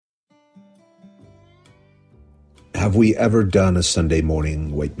Have we ever done a Sunday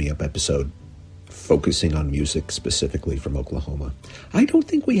morning Wake Me Up episode focusing on music specifically from Oklahoma? I don't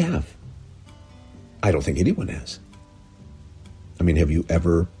think we have. I don't think anyone has. I mean, have you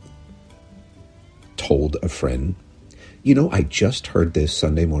ever told a friend, you know, I just heard this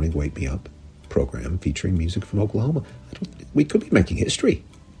Sunday morning Wake Me Up program featuring music from Oklahoma. We could be making history.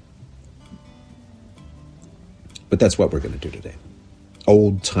 But that's what we're going to do today.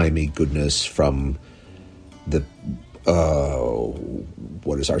 Old-timey goodness from the,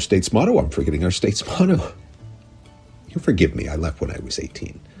 what is our state's motto? I'm forgetting our state's motto. You forgive me, I left when I was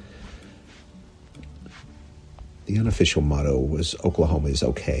 18. The unofficial motto was Oklahoma is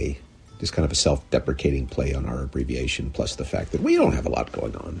okay. Just kind of a self-deprecating play on our abbreviation, plus the fact that we don't have a lot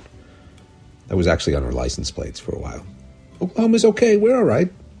going on. That was actually on our license plates for a while. Oklahoma's okay, we're all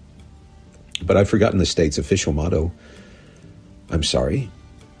right. But I've forgotten the state's official motto. I'm sorry.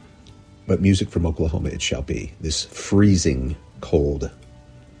 But music from Oklahoma it shall be. This freezing cold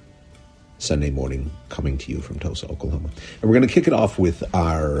Sunday morning coming to you from Tulsa, Oklahoma. And we're going to kick it off with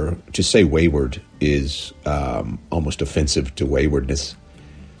our, to say wayward is almost offensive to waywardness.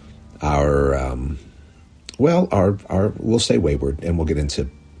 We'll say wayward, and we'll get into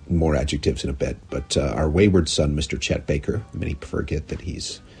more adjectives in a bit. But our wayward son, Mr. Chet Baker, many forget that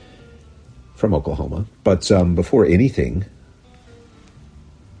he's from Oklahoma. But before anything,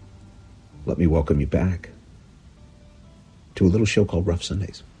 let me welcome you back to a little show called Rough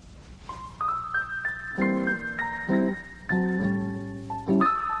Sundays.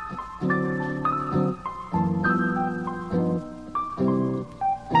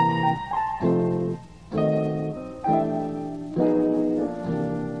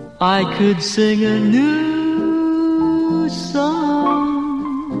 I could sing a new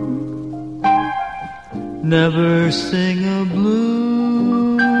song, never sing a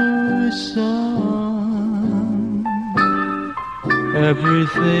blue song.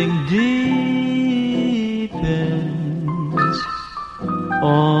 Everything depends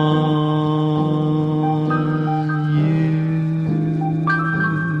on you.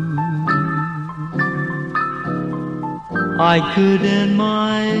 I could end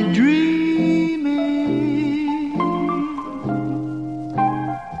my dreaming,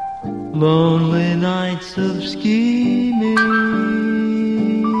 lonely nights of scheming.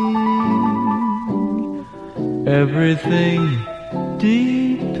 Everything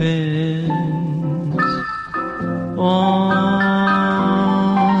depends on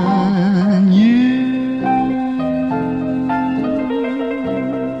you.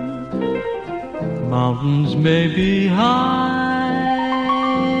 Mountains may be high,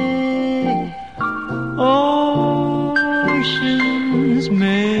 oceans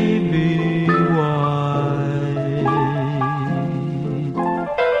may be wide,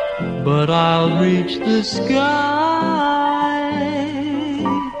 but I'll reach the sky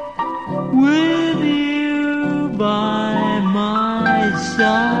with you by my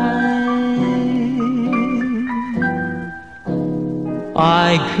side.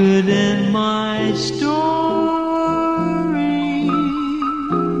 I could end my story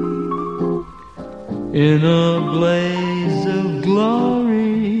in a blaze of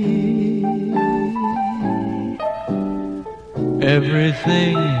glory.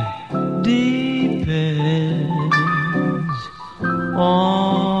 Everything depends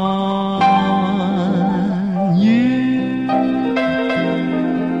on you.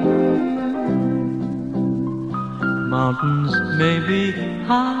 Mountains may be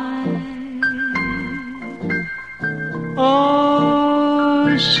high,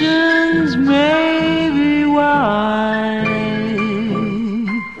 oceans may be wide,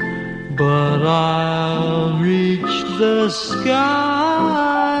 but I'll reach the sky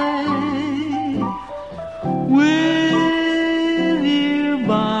with you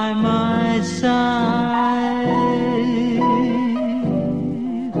by my side.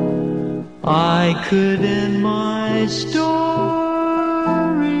 I could end my story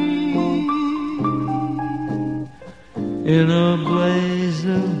in a blaze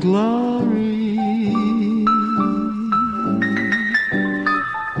of glory.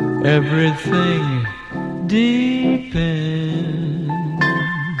 Everything depends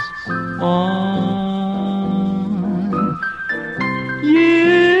on you.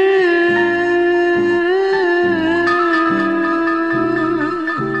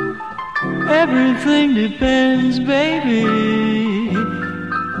 Everything depends, baby,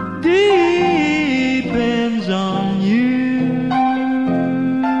 depends on you.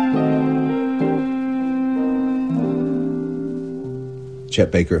 Chet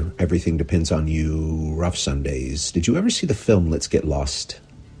Baker, Everything Depends on You, Rough Sundays. Did you ever see the film Let's Get Lost?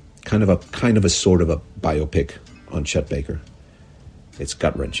 Kind of a sort of a biopic on Chet Baker. It's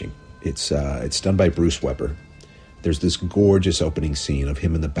gut-wrenching. It's done by Bruce Weber. There's this gorgeous opening scene of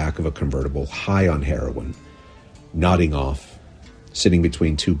him in the back of a convertible, high on heroin, nodding off, sitting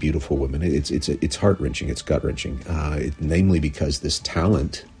between two beautiful women. It's heart-wrenching. It's gut-wrenching. Namely because this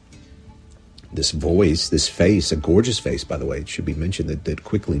talent, this voice, this face, a gorgeous face, by the way, it should be mentioned, that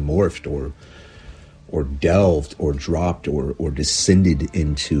quickly morphed or delved or dropped or descended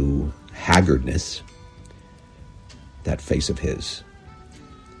into haggardness, that face of his.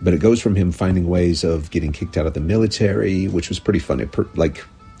 But it goes from him finding ways of getting kicked out of the military, which was pretty funny, like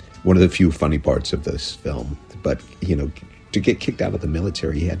one of the few funny parts of this film. But, you know, to get kicked out of the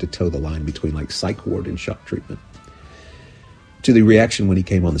military, he had to toe the line between like psych ward and shock treatment. To the reaction when he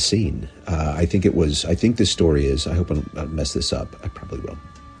came on the scene. I think this story is, I hope I don't mess this up, I probably will.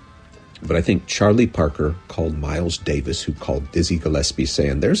 But I think Charlie Parker called Miles Davis, who called Dizzy Gillespie,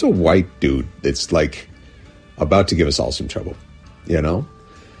 saying, there's a white dude that's like about to give us all some trouble, you know?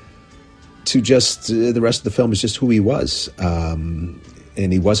 To just, the rest of the film is just who he was. And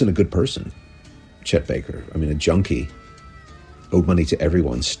he wasn't a good person, Chet Baker. I mean, a junkie, owed money to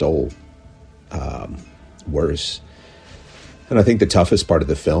everyone, stole, worse. And I think the toughest part of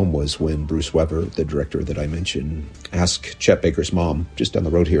the film was when Bruce Weber, the director that I mentioned, asked Chet Baker's mom, just down the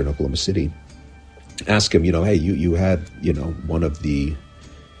road here in Oklahoma City, asked him, you know, hey, you had, you know, one of the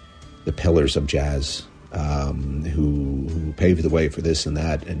pillars of jazz, who paved the way for this and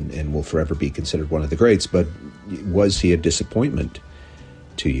that and will forever be considered one of the greats, but was he a disappointment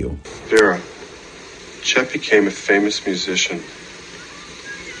to you? Vera, Chet became a famous musician,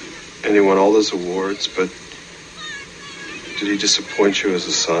 and he won all those awards, but did he disappoint you as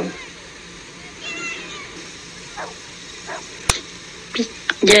a son?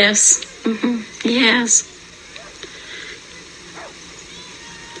 Yes. Mm-hmm. Yes.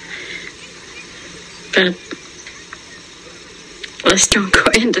 But let's don't go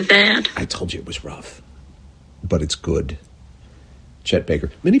into that. I told you it was rough, but it's good. Chet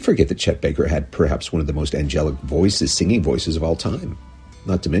Baker. Many forget that Chet Baker had perhaps one of the most angelic voices, singing voices of all time.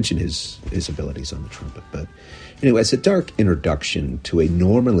 Not to mention his abilities on the trumpet. But anyway, it's a dark introduction to a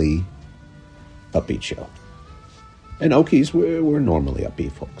normally upbeat show. And Okies, we're normally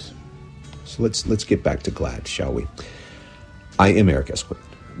upbeat folks. So let's get back to Glad, shall we? I am Eric Esquin.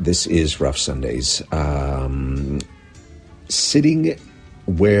 This is Rough Sundays. Sitting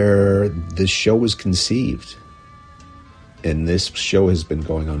where the show was conceived. And this show has been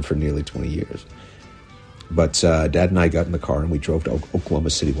going on for nearly 20 years. But Dad and I got in the car and we drove to Oklahoma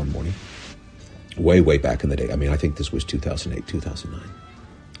City one morning. Way, way back in the day. I mean, I think this was 2008, 2009.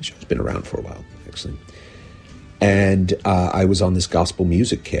 The show's been around for a while, actually. And I was on this gospel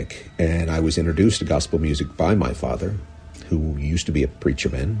music kick. And I was introduced to gospel music by my father, who used to be a preacher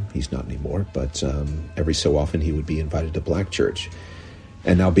man. He's not anymore. But every so often he would be invited to black church.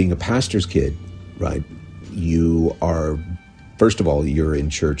 And now being a pastor's kid, right, you are, first of all, you're in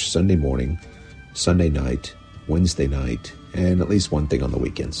church Sunday morning, Sunday night, Wednesday night, and at least one thing on the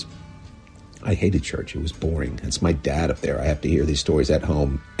weekends. I hated church. It was boring. It's my dad up there. I have to hear these stories at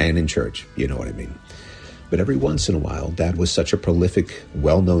home and in church. You know what I mean? But every once in a while, Dad was such a prolific,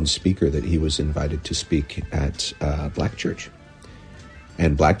 well-known speaker that he was invited to speak at black church.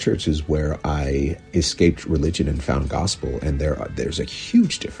 And black church is where I escaped religion and found gospel. And there's a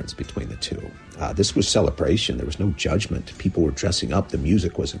huge difference between the two. This was celebration. There was no judgment. People were dressing up. The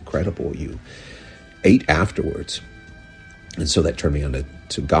music was incredible. You ate afterwards. And so that turned me on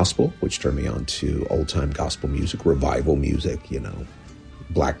to gospel, which turned me on to old-time gospel music, revival music, you know,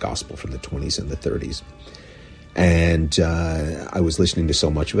 black gospel from the 20s and the 30s. And I was listening to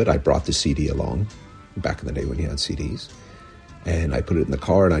so much of it, I brought the CD along, back in the day when you had CDs. And I put it in the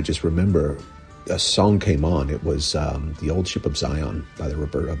car, and I just remember a song came on. It was The Old Ship of Zion by the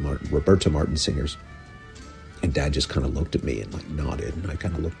Roberta Martin singers. And Dad just kind of looked at me and like nodded, and I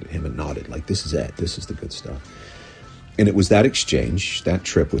kind of looked at him and nodded, like, this is it. This is the good stuff. And it was that exchange, that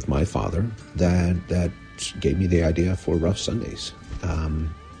trip with my father, that gave me the idea for Rough Sundays. And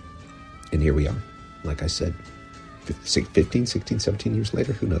here we are. Like I said, 15, 16, 17 years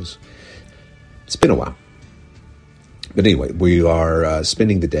later, who knows? It's been a while. But anyway, we are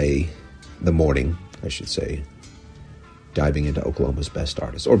spending the morning, I should say, diving into Oklahoma's best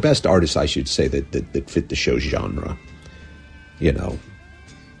artists. Or best artists, I should say, that fit the show's genre. You know,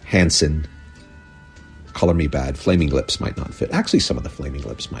 Hanson, Color Me Bad, Flaming Lips might not fit. Actually, some of the Flaming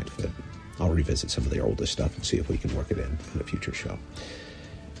Lips might fit. I'll revisit some of the older stuff and see if we can work it in a future show.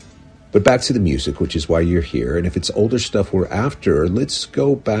 But back to the music, which is why you're here. And if it's older stuff we're after, let's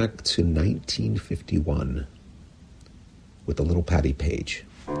go back to 1951 with a little Patti Page.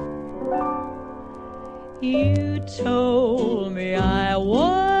 You told me I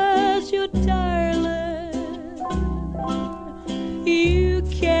was your darling. You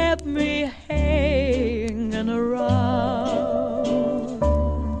kept me hanging around.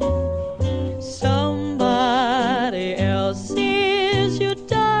 Somebody else is your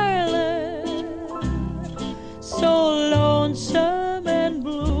darling. So lonesome and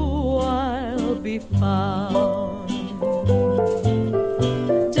blue I'll be found.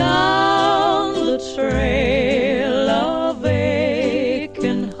 Down the trail of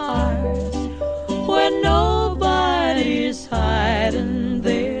vacant hearts, where nobody's hiding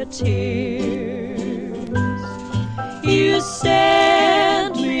their tears. You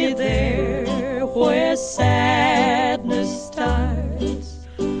sent me there where sadness starts.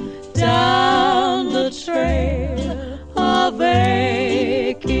 Down the trail of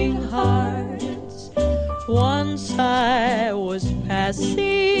aching hearts. Once I was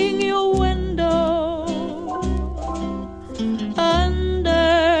passing your window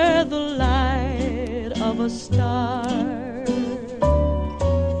under the light of a star.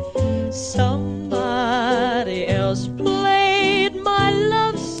 Somebody else played my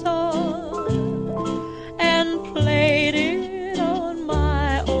love song and played it on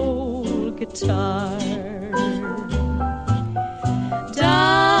my old guitar.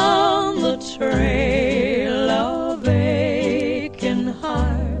 Down the trail of aching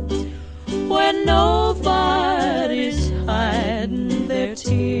hearts, where nobody's hiding their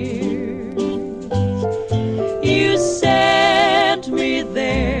tears. You sent me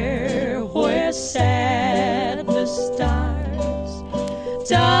there where sadness starts.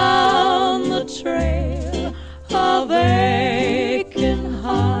 Down the trail of aching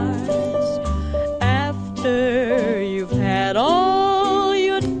hearts. After you've had all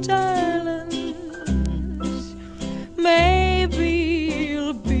your darlings, maybe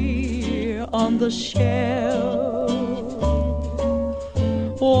you'll be on the shelf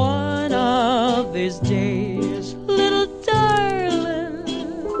one of these days, little darling.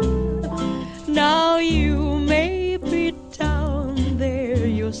 Now you may be down there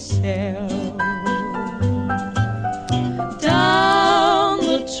yourself. Down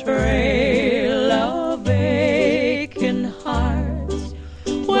the trail of aching hearts,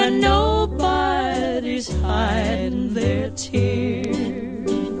 where nobody's hiding their tears.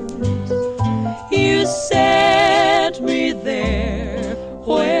 You sent me there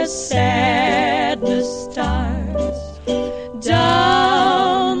where sadness starts.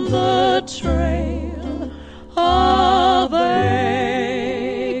 Down the trail of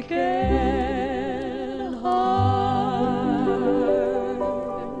aching hearts.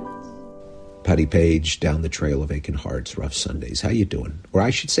 Patti Page, Down the Trail of Aching Hearts, Rough Sundays. How you doing? Or I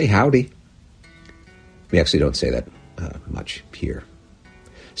should say howdy. We actually don't say that much here.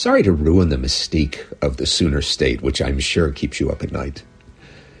 Sorry to ruin the mystique of the Sooner State, which I'm sure keeps you up at night.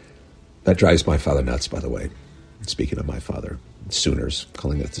 That drives my father nuts, by the way. Speaking of my father, Sooners,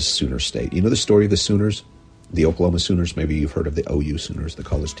 calling it the Sooner State. You know the story of the Sooners? The Oklahoma Sooners? Maybe you've heard of the OU Sooners, the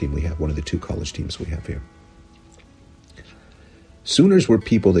college team we have, one of the two college teams we have here. Sooners were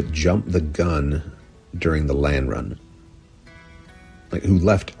people that jumped the gun during the land run, like who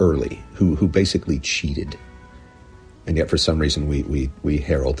left early, who basically cheated. And yet for some reason we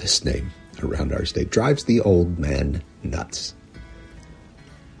herald this name around our state. Drives the old man nuts.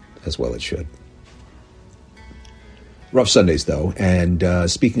 As well it should. Rough Sundays, though, and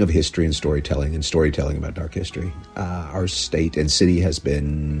speaking of history and storytelling about dark history, our state and city has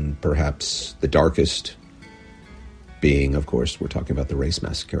been perhaps the darkest, being, of course, we're talking about the race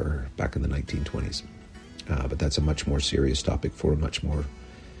massacre back in the 1920s. But that's a much more serious topic for a much more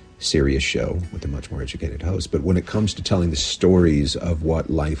serious show with a much more educated host. But when it comes to telling the stories of what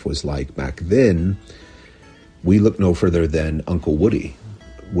life was like back then, we look no further than Uncle Woody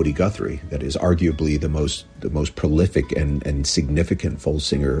Guthrie. That is arguably the most prolific and significant folk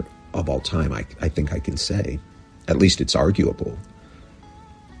singer of all time. I think I can say, at least it's arguable.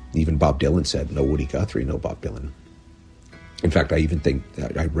 Even Bob Dylan said, no Woody Guthrie, no Bob Dylan. In fact, I even think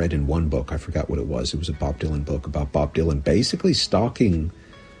that I read in one book, I forgot what it was a Bob Dylan book about Bob Dylan basically stalking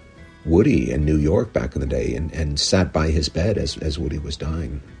Woody in New York back in the day and sat by his bed as Woody was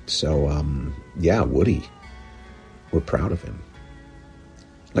dying. So, Woody, we're proud of him.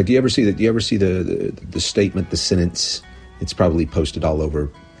 Like, do you ever see the statement, the sentence? It's probably posted all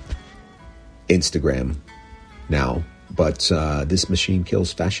over Instagram now, but this machine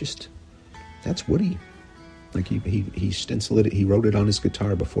kills fascist. That's Woody. Like he stenciled it, he wrote it on his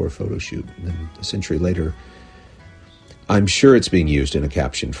guitar before a photo shoot. And then a century later, I'm sure it's being used in a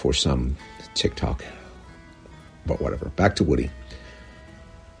caption for some TikTok. But whatever. Back to Woody.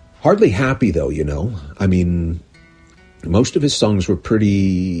 Hardly happy, though, you know. I mean, most of his songs were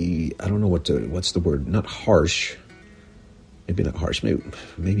pretty, I don't know what's the word, not harsh. Maybe not harsh,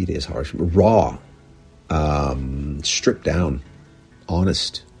 maybe it is harsh. Raw, stripped down,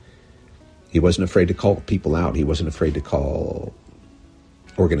 honest. He wasn't afraid to call people out. He wasn't afraid to call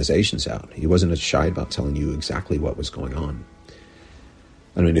organizations out. He wasn't shy about telling you exactly what was going on.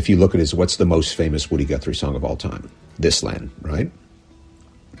 I mean, if you look at what's the most famous Woody Guthrie song of all time? This Land, right?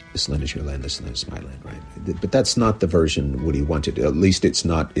 This land is your land, this land is my land, right? But that's not the version Woody wanted. At least it's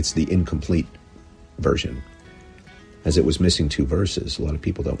the incomplete version, as it was missing 2 verses. A lot of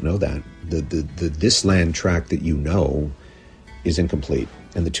people don't know that. The This Land track that you know is incomplete.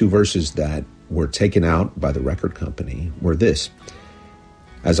 And the 2 verses that were taken out by the record company were this.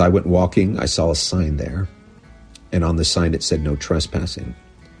 As I went walking, I saw a sign there, and on the sign it said no trespassing.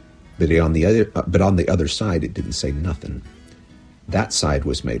 But on the other side, it didn't say nothing. That side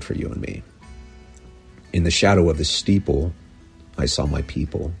was made for you and me. In the shadow of the steeple, I saw my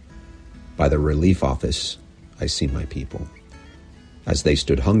people. By the relief office, I seen my people. As they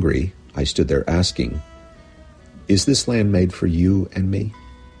stood hungry, I stood there asking, is this land made for you and me?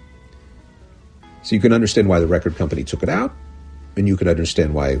 So you can understand why the record company took it out, and you can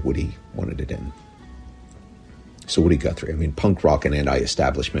understand why Woody wanted it in. So Woody Guthrie, I mean, punk rock and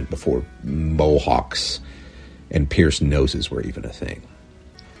anti-establishment before mohawks and pierced noses were even a thing.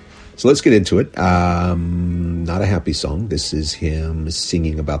 So let's get into it. Not a happy song. This is him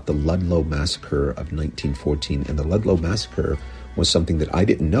singing about the Ludlow Massacre of 1914. And the Ludlow Massacre was something that I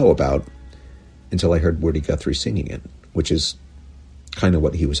didn't know about until I heard Woody Guthrie singing it, which is kind of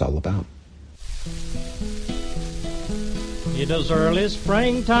what he was all about. It was early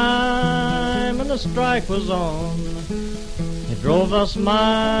springtime and the strike was on. It drove us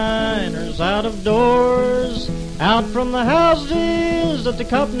miners out of doors, out from the houses that the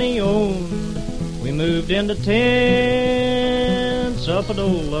company owned. We moved into tents up at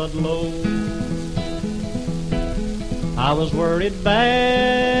old Ludlow. I was worried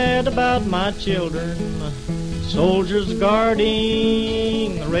bad about my children, soldiers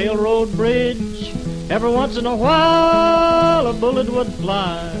guarding the railroad bridge. Every once in a while a bullet would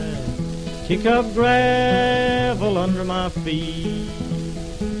fly, kick up gravel under my feet.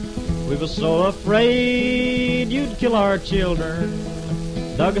 We were so afraid you'd kill our children,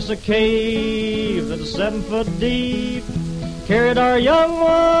 dug us a cave that was 7 foot deep, carried our young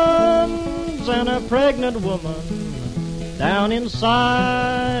ones and a pregnant woman down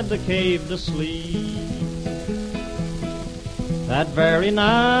inside the cave to sleep. That very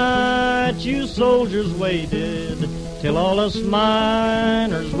night you soldiers waited till all us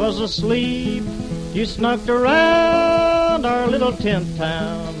miners was asleep. You snuck around our little tent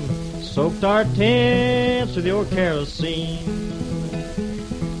town, soaked our tents with your kerosene.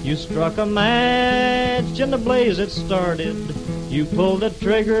 You struck a match and the blaze it started. You pulled the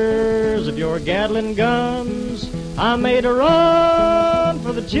triggers of your Gatling guns. I made a run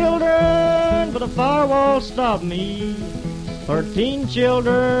for the children, but a firewall stopped me. 13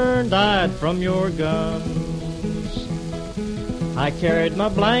 children died from your guns. I carried my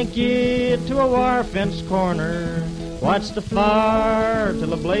blanket to a wire fence corner, watched the fire till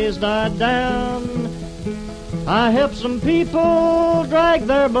the blaze died down. I helped some people drag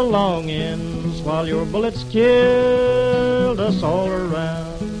their belongings while your bullets killed us all around.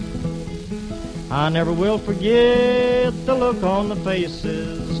 I never will forget the look on the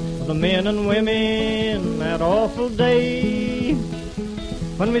faces of the men and women that awful day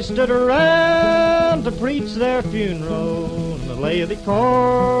when we stood around to preach their funeral and to lay the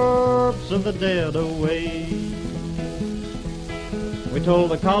corpse of the dead away. We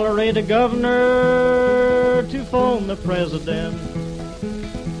told the Colorado governor to phone the president,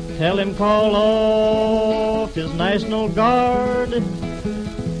 tell him call off his National Guard.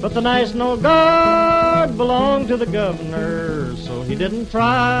 But the National Guard belonged to the governor, so he didn't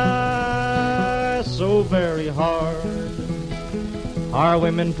try so very hard. Our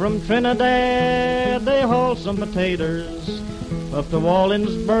women from Trinidad, they hauled some potatoes up to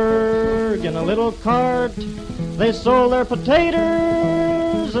Walensburg in a little cart. They sold their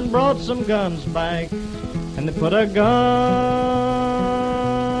potatoes and brought some guns back, and they put a gun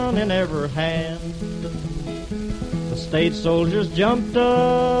in every hand. The state soldiers jumped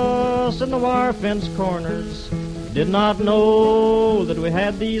us in the wire fence corners, did not know that we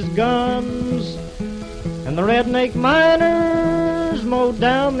had these guns. And the redneck miners mowed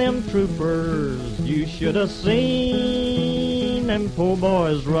down them troopers. You should have seen them poor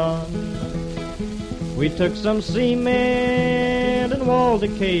boys run. We took some cement and walled the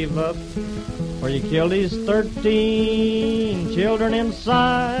cave up, where you killed his 13 children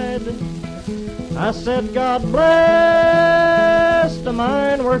inside. I said, God bless the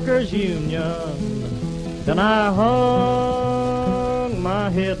Mine Workers Union. Then I hung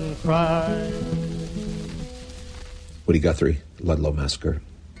my head and cried. Woody Guthrie, Ludlow Massacre,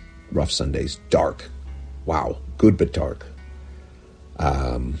 Rough Sundays, dark. Wow, good but dark.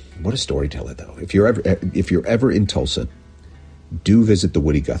 What a storyteller, though. If you're ever in Tulsa, do visit the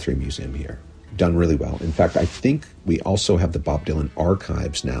Woody Guthrie Museum here. Done really well. In fact, I think we also have the Bob Dylan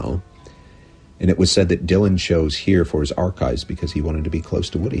archives now. And it was said that Dylan chose here for his archives because he wanted to be close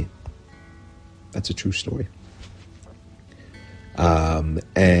to Woody. That's a true story.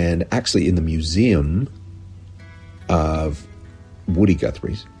 And actually in the museum of Woody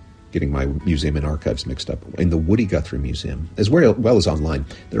Guthrie's, getting my museum and archives mixed up, in the Woody Guthrie Museum, as well as online,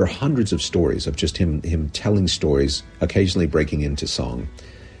 there are hundreds of stories of just him telling stories, occasionally breaking into song,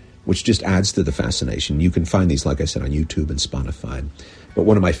 which just adds to the fascination. You can find these, like I said, on YouTube and Spotify. But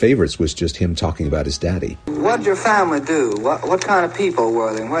one of my favorites was just him talking about his daddy. What'd your family do? What kind of people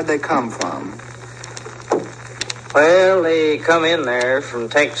were they? Where'd they come from? Well, they come in there from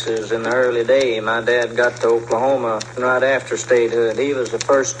Texas in the early day. My dad got to Oklahoma right after statehood. He was the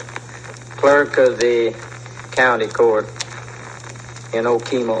first clerk of the county court in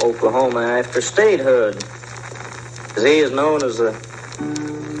Okemah, Oklahoma after statehood. As he is known as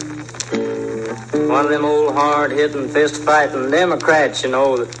one of them old hard-hitting, fist-fighting Democrats,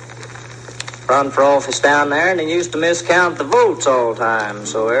 that run for office down there, and he used to miscount the votes all the time.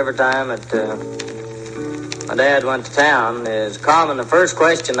 So every time my dad went to town, it's common, the first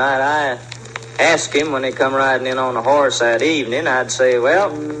question I asked him when he come riding in on a horse that evening, I'd say, well,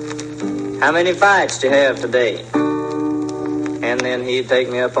 how many fights do you have today? And then he'd take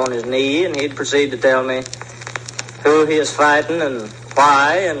me up on his knee, and he'd proceed to tell me who he is fighting and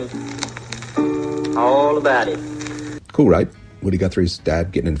why, and all about it. Cool, right? Woody Guthrie's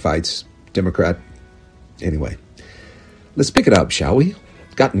dad getting in fights, Democrat. Anyway, let's pick it up, shall we?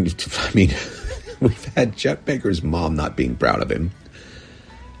 We've had Chet Baker's mom not being proud of him,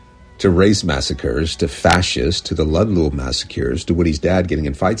 to race massacres, to fascists, to the Ludlow massacres, to Woody's dad getting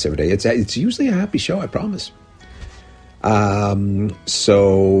in fights every day. It's usually a happy show, I promise.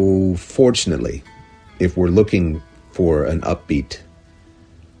 So, fortunately, if we're looking for an upbeat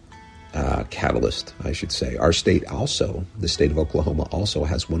catalyst, I should say, our state also, the state of Oklahoma, also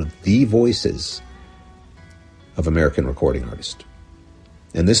has one of the voices of American recording artists.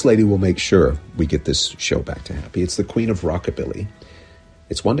 And this lady will make sure we get this show back to happy. It's the queen of rockabilly.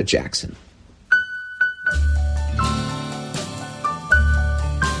 It's Wanda Jackson.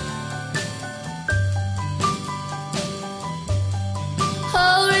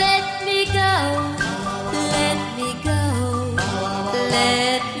 Oh, let me go, let me go,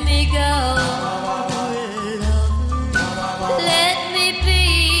 let me go. Let me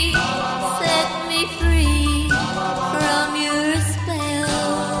be, set me free from your spell.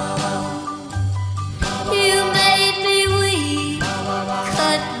 You made me weak,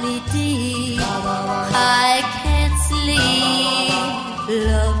 cut me deep, I can't sleep,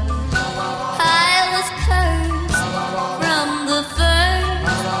 love. I was cursed from the first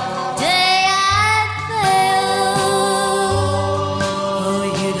day I fell. Oh,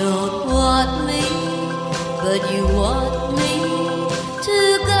 you don't want me, but you want me to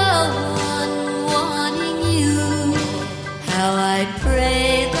go on wanting you. How I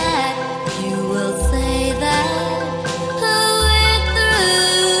pray that you will say that we're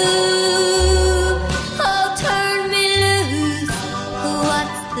through. Oh, turn me loose,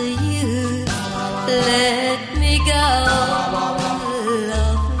 what's the use? Let me go,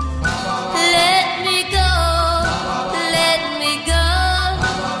 love. Let me go, let me go,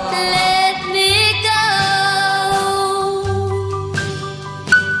 let me go.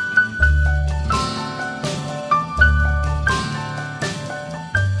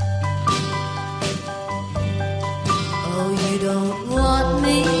 Oh, you don't want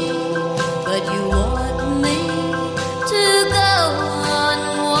me, but you want me to go on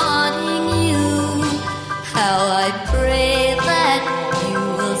wanting you. How I pray that you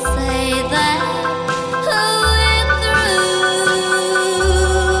will say that we're through.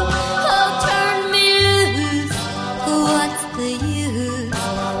 Oh, turn me loose, what's the use?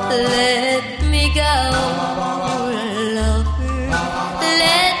 Let me go, lover.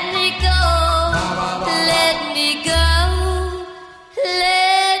 Let me go, let me go,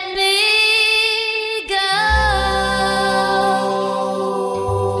 let me go.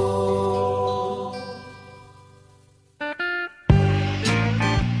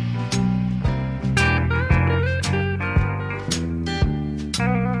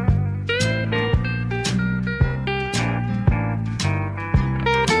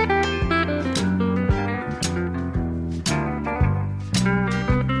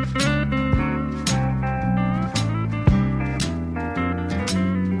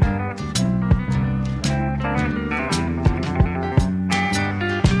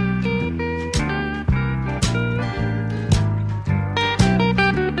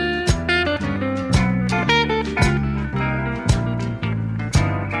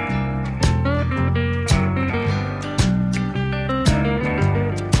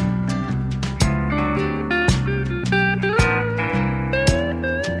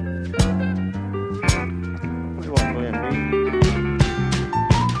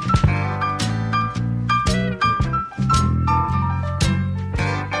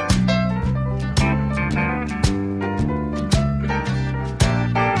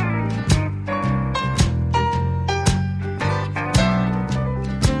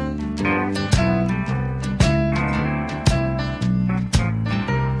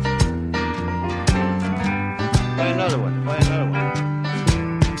 another one. Play another one.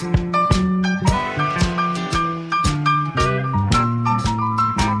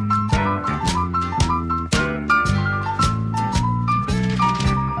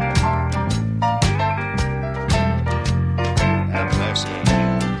 Have mercy.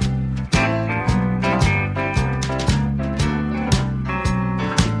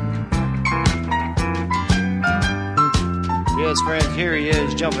 Yes, friends, here he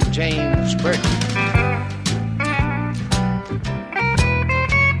is, Jumping James Burton.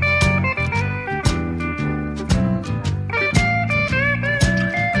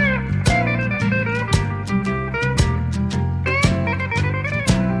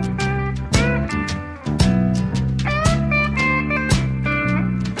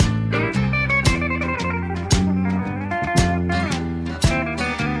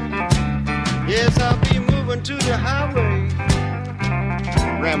 Yes, I'll be moving to the highway.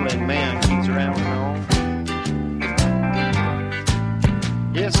 Rambling man keeps rambling on.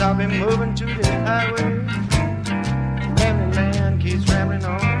 Yes, I've been moving to the highway. Rambling man keeps rambling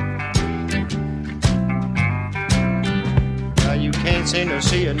on. Now you can't seem to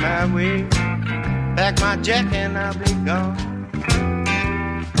see it my way. Pack my jack and I'll be gone.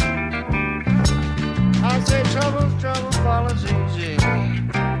 I say trouble, trouble follows easy.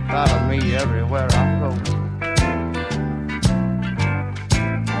 Follow me everywhere I go.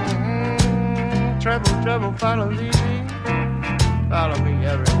 Trouble, trouble follows easy. Follow me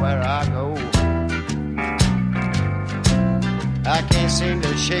everywhere I go. I can't seem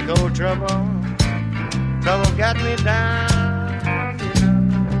to shake old trouble. Trouble got me down.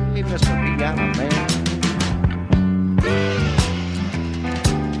 He must be piano man.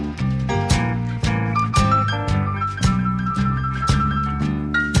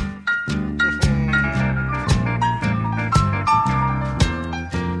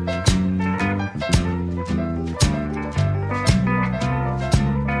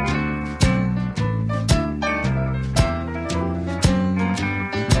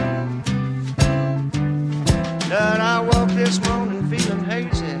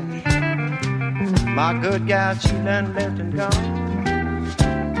 My good gal, she done left and gone.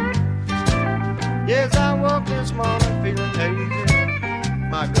 Yes, I woke this morning feeling hazy.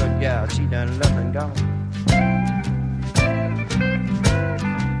 My good gal, she done left and gone.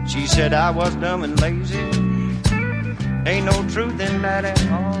 She said I was dumb and lazy. Ain't no truth in that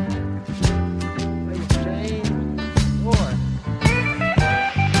at all.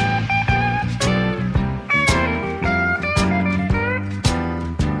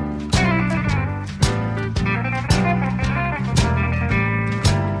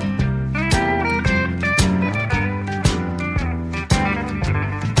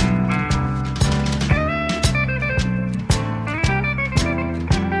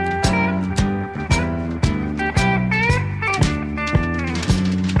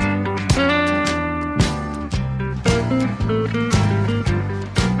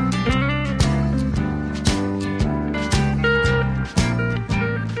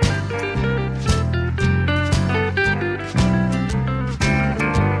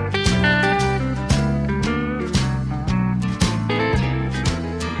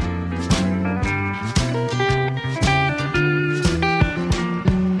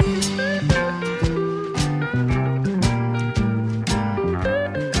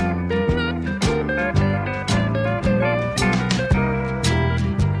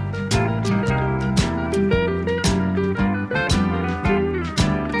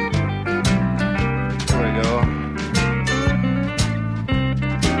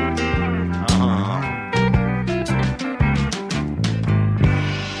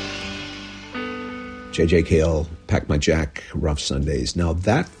 J.J. Cale, Pack My Jack, Rough Sundays. Now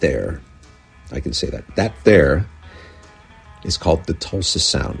that there, I can say that there is called the Tulsa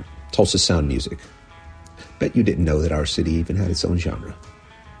Sound. Tulsa Sound music. Bet you didn't know that our city even had its own genre.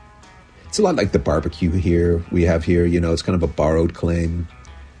 It's a lot like the barbecue we have here. You know, it's kind of a borrowed claim.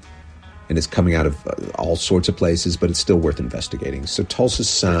 And it's coming out of all sorts of places, but it's still worth investigating. So Tulsa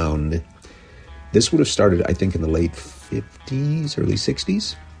Sound, this would have started, I think, in the late 50s, early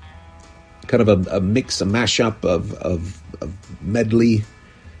 60s. Kind of a mix, a mashup of medley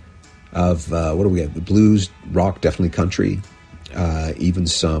of, what do we have? Blues, rock, definitely country, even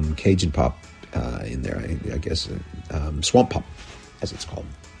some Cajun pop in there, I guess, swamp pop, as it's called.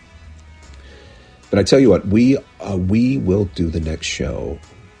 But I tell you what, we will do the next show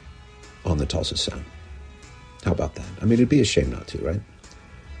on the Tulsa Sound. How about that? I mean, it'd be a shame not to, right?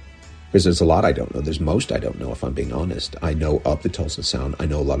 Because there's a lot I don't know. There's most I don't know, if I'm being honest. I know of the Tulsa Sound. I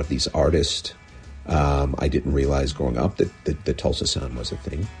know a lot of these artists. I didn't realize growing up that the Tulsa Sound was a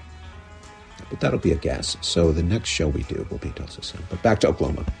thing. but that'll be a guess. So the next show we do will be Tulsa Sound. But back to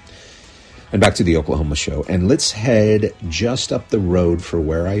Oklahoma. And back to the Oklahoma show. And let's head just up the road for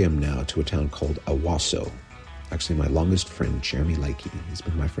where I am now to a town called Owasso. Actually, my longest friend, Jeremy Lxxxii, he's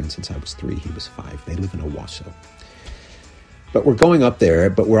been my friend since I was 3. He was 5. They live in Owasso. But we're going up there,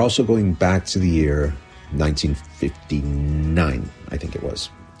 but we're also going back to the year 1959, I think it was.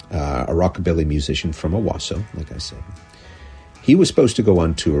 A rockabilly musician from Owasso, like I said. He was supposed to go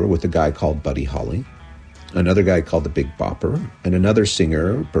on tour with a guy called Buddy Holly, another guy called the Big Bopper, and another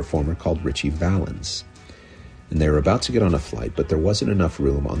singer-performer called Ritchie Valens. And they were about to get on a flight, but there wasn't enough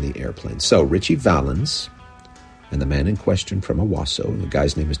room on the airplane. So Ritchie Valens and the man in question from Owasso, the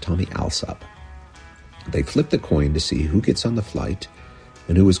guy's name is Tommy Alsop, they flipped a coin to see who gets on the flight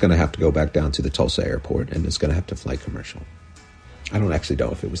and who was going to have to go back down to the Tulsa airport and is going to have to fly commercial. I don't actually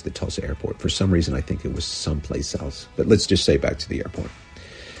know if it was the Tulsa airport. For some reason, I think it was someplace else. But let's just say back to the airport.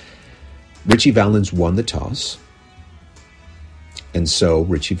 Ritchie Valens won the toss. And so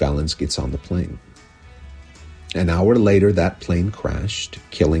Ritchie Valens gets on the plane. An hour later, that plane crashed,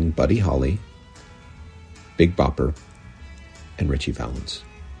 killing Buddy Holly, Big Bopper, and Ritchie Valens.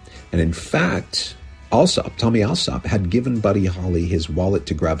 And in fact, Tommy Alsop had given Buddy Holly his wallet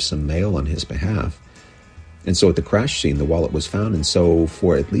to grab some mail on his behalf. And so at the crash scene, the wallet was found. And so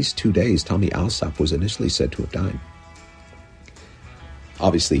for at least 2 days, Tommy Alsop was initially said to have died.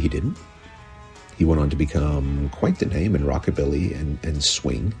 Obviously, he didn't. He went on to become quite the name in rockabilly and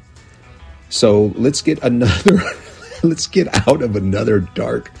swing. So let's get out of another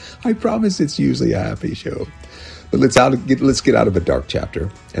dark. I promise it's usually a happy show. But let's get out of a dark chapter,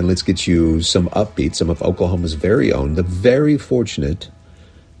 and let's get you some upbeat, some of Oklahoma's very own, the very fortunate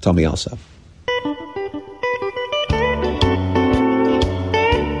Tommy Alsop.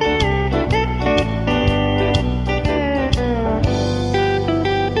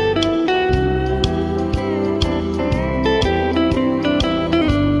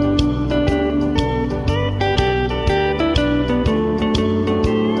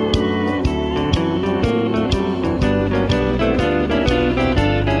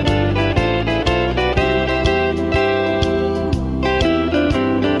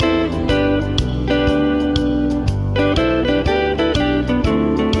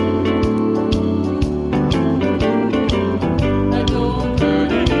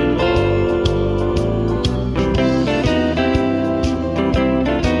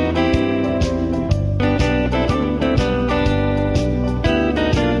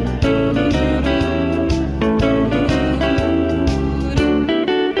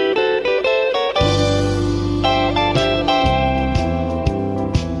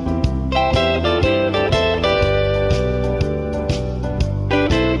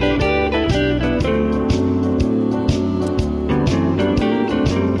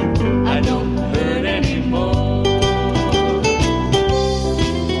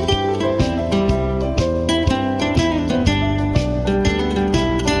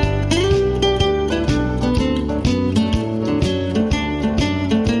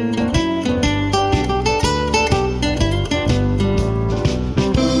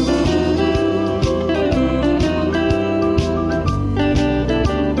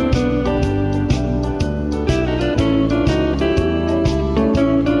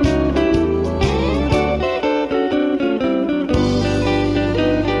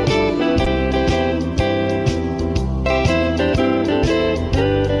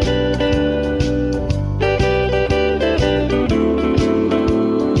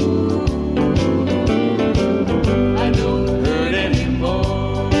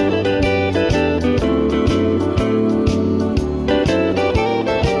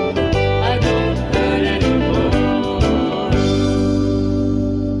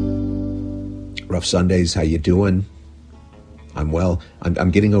 Sundays, how you doing? I'm well.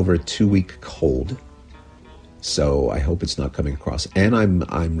 I'm getting over a 2-week cold, so I hope it's not coming across. And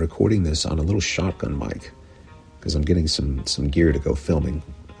I'm recording this on a little shotgun mic because I'm getting some gear to go filming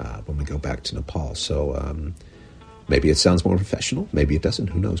when we go back to Nepal. So maybe it sounds more professional, maybe it doesn't.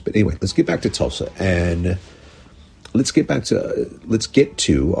 Who knows? But anyway, let's get back to Tulsa and let's get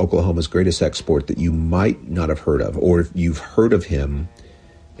to Oklahoma's greatest export that you might not have heard of, or if you've heard of him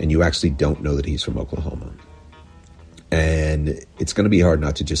and you actually don't know that he's from Oklahoma. And it's going to be hard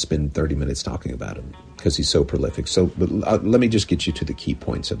not to just spend 30 minutes talking about him because he's so prolific. But let me just get you to the key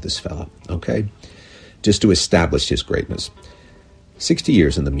points of this fella, okay? Just to establish his greatness. 60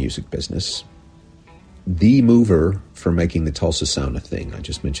 years in the music business. The mover for making the Tulsa Sound a thing. I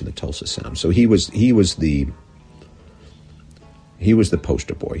just mentioned the Tulsa Sound. So he was the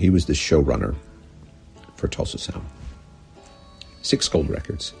poster boy. He was the showrunner for Tulsa Sound. 6 gold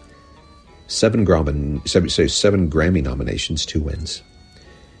records, 7 Grammy nominations, 2 wins.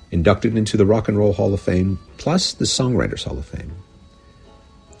 Inducted into the Rock and Roll Hall of Fame, plus the Songwriters Hall of Fame.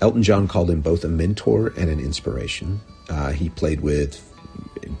 Elton John called him both a mentor and an inspiration. He played with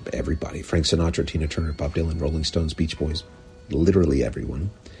everybody: Frank Sinatra, Tina Turner, Bob Dylan, Rolling Stones, Beach Boys, literally everyone.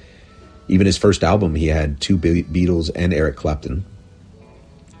 Even his first album, he had 2 Beatles and Eric Clapton.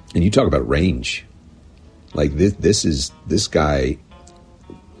 And you talk about range. Like this guy,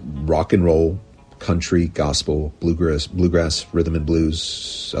 rock and roll, country, gospel, bluegrass, rhythm and blues,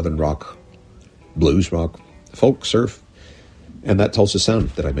 southern rock, blues rock, folk, surf, and that Tulsa Sound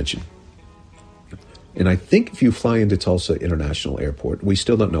that I mentioned. And I think if you fly into Tulsa International Airport, we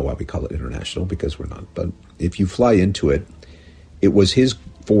still don't know why we call it international, because we're not, but if you fly into it, it was his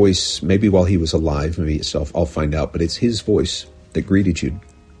voice, maybe while he was alive, maybe itself, I'll find out, but it's his voice that greeted you,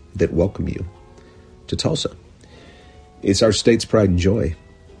 that welcomed you to Tulsa. It's our state's pride and joy.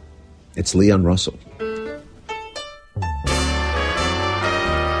 It's Leon Russell.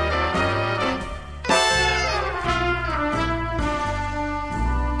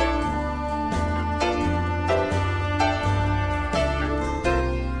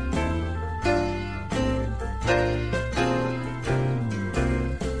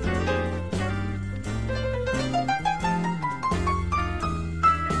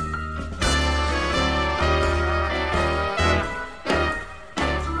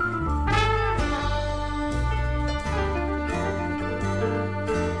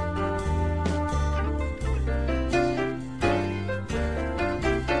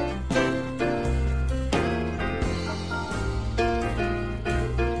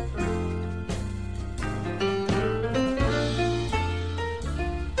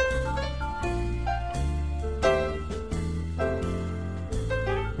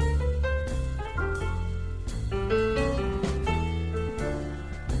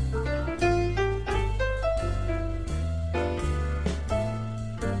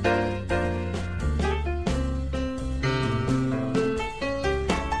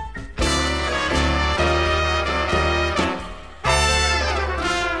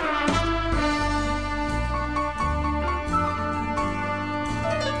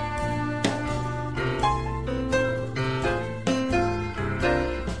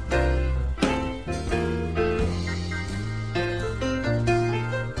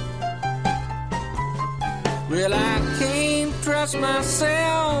 Well, I can't trust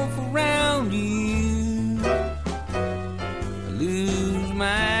myself around you. I lose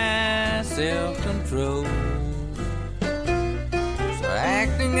my self-control. So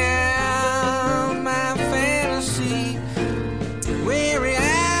acting out my fantasy, where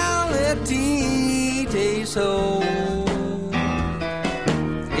reality takes hold.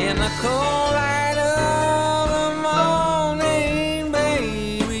 In the cold light of the morning,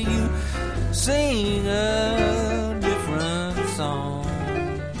 baby, you sing a different song.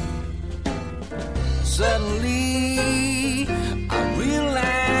 Suddenly I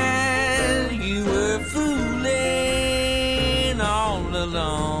realized you were fooling all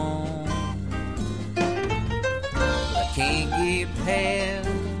along. I can't get past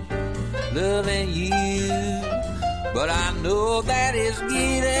loving you, but I know that it's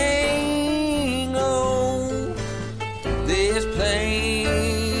getting old. This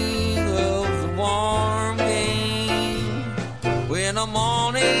playing of the warm game when the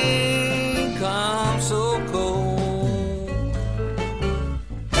morning comes so cold.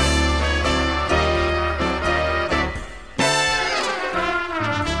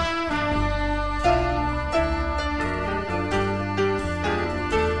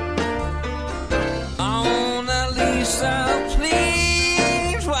 Mona Lisa,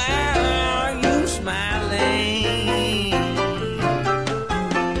 please, why are you smiling?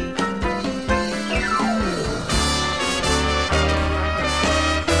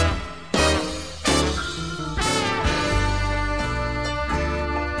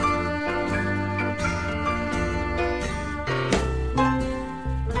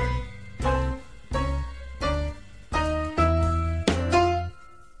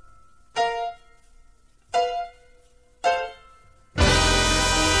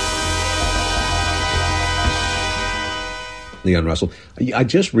 Leon Russell. I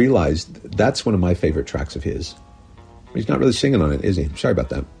just realized that's one of my favorite tracks of his. He's not really singing on it, is he? Sorry about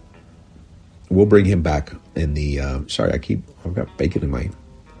that. We'll bring him back in the... sorry, I've got bacon in my...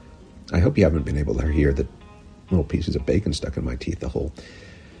 I hope you haven't been able to hear the little pieces of bacon stuck in my teeth the whole...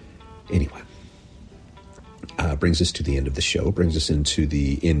 Anyway. Brings us to the end of the show. Brings us into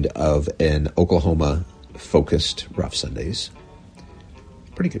the end of an Oklahoma-focused Rough Sundays.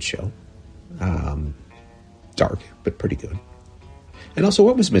 Pretty good show. Dark, but pretty good. And also,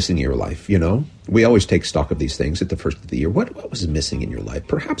 what was missing in your life, you know? We always take stock of these things at the first of the year. What was missing in your life?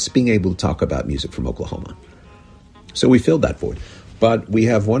 Perhaps being able to talk about music from Oklahoma. So we filled that void. But we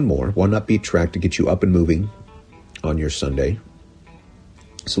have one upbeat track to get you up and moving on your Sunday.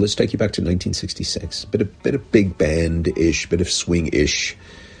 So let's take you back to 1966. Bit of big band-ish, bit of swing-ish,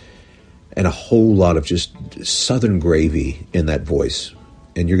 and a whole lot of just Southern gravy in that voice.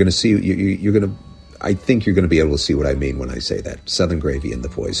 And you're going to see, I think you're going to be able to see what I mean when I say that. Southern gravy in the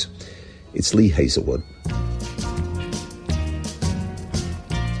voice. It's Lee Hazelwood.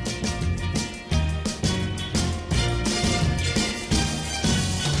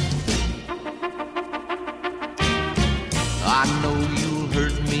 I know you'll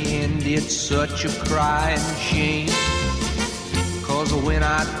hurt me and it's such a crying shame. 'Cause when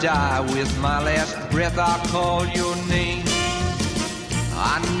I die with my last breath I'll call your name.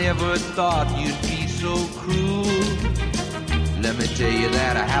 I never thought you'd be so cruel. Let me tell you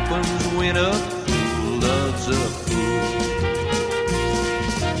that happens when a fool loves a fool.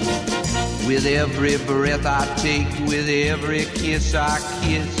 With every breath I take, with every kiss I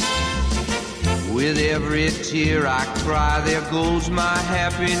kiss, with every tear I cry, there goes my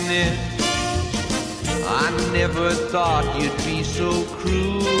happiness. I never thought you'd be so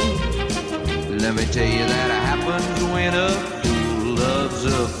cruel. Let me tell you that happens when a fool loves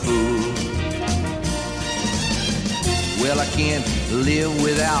a fool. Well, I can't live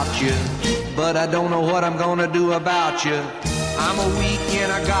without you, but I don't know what I'm gonna do about you. I'm a weak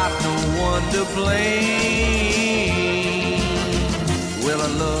and I got no one to blame. Well, I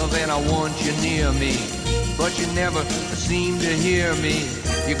love and I want you near me, but you never seem to hear me.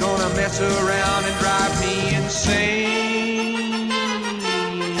 You're gonna mess around and drive me insane.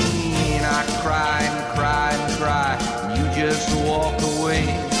 I cry and cry and cry, and you just walk away.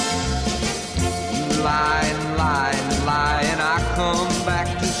 You lie and lie and lie, and I come back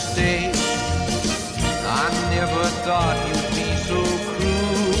to stay. I never thought you'd be so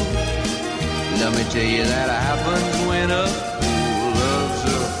cruel. Let me tell you that happens when a fool loves a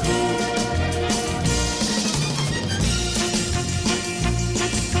fool.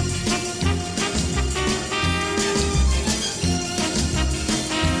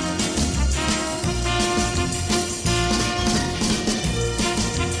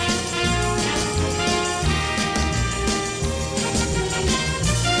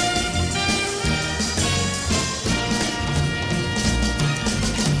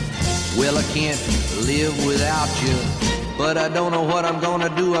 Well, I can't live without you, but I don't know what I'm gonna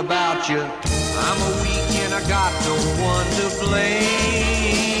do about you. I'm a weak and I got no one to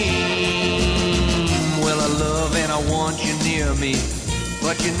blame. Well, I love and I want you near me,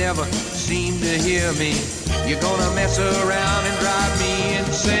 but you never seem to hear me. You're gonna mess around and drive me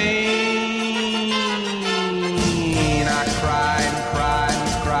insane. I cry and cry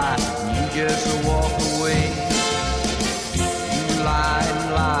and cry, and you just walk away. You lie and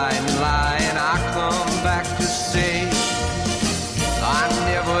lie and lie, and I come back to stay. I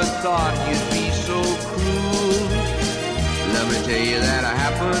never thought you'd be so cruel. Let me tell you that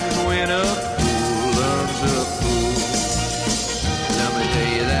happens when a fool loves a fool. Let me tell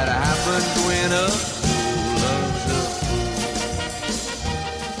you that happens when a fool loves a fool.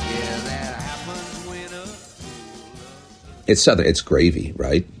 Yeah, that happens when a fool loves a fool. It's Southern, it's gravy,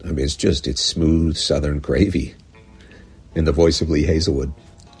 right? I mean, it's smooth Southern gravy in the voice of Lee Hazelwood.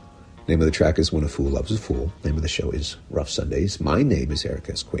 Name of the track is When a Fool Loves a Fool. Name of the show is Rough Sundays. My name is Eric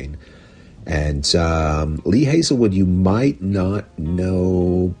S. Queen. And Lee Hazelwood, you might not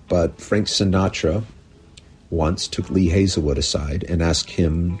know, but Frank Sinatra once took Lee Hazelwood aside and asked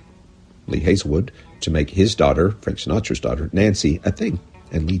him, Lee Hazelwood, to make his daughter, Frank Sinatra's daughter, Nancy, a thing.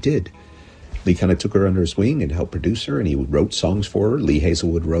 And Lee did. Lee kind of took her under his wing and helped produce her, and he wrote songs for her. Lee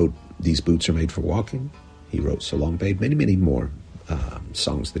Hazelwood wrote These Boots Are Made for Walking. He wrote So Long Babe, many, many more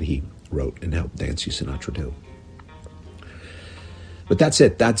songs that he wrote and helped Nancy Sinatra do. But that's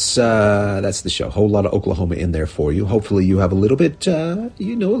it. That's the show. Whole lot of Oklahoma in there for you. Hopefully you have a little bit,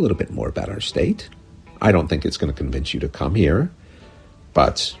 you know a little bit more about our state. I don't think it's going to convince you to come here,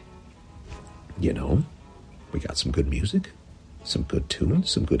 but, you know, we got some good music, some good tunes,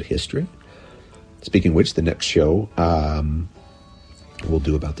 some good history. Speaking of which, the next show we'll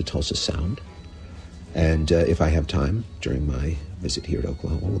do about the Tulsa Sound. And if I have time during my visit here at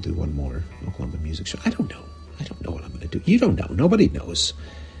Oklahoma, we'll do one more Oklahoma music show. I don't know what I'm going to do. You don't know. Nobody knows.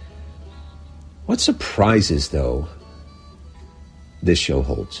 What surprises, though, this show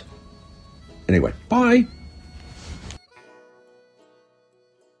holds. Anyway, bye.